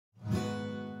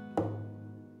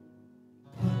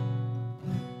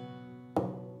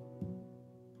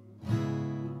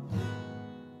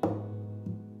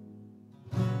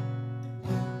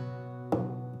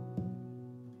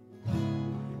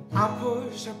I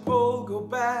push, I pull, go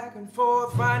back and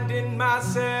forth, finding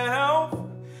myself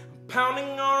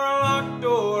pounding on a locked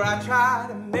door. I try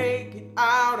to make it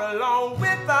out alone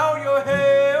without your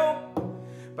help,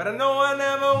 but I know I'll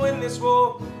never win this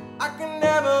war. I can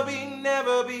never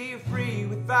be free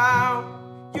without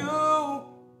you.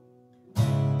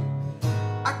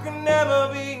 I can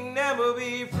never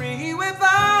be free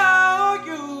without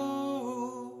you.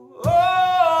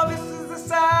 Oh, this is the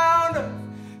sound of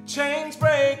chains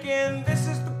breaking. This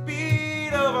is the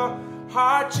beat of a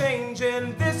heart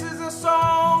changing. This is a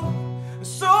song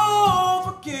so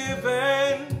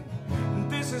forgiven.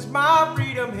 This is my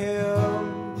freedom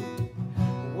hymn.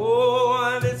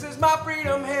 Oh, this is my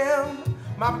freedom hymn,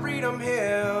 my freedom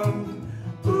hymn.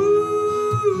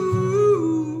 Ooh,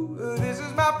 this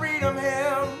is my freedom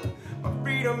hymn, my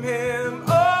freedom hymn.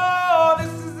 Oh,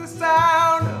 this is the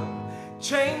sound of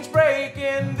chains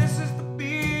breaking. This is the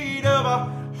beat of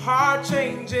a heart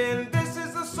changing. This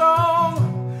is the song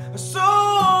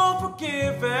so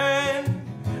forgiven.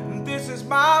 This is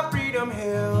my freedom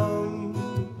hymn.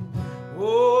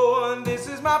 Oh, this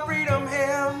is my freedom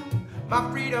hymn, my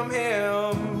freedom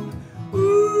hymn.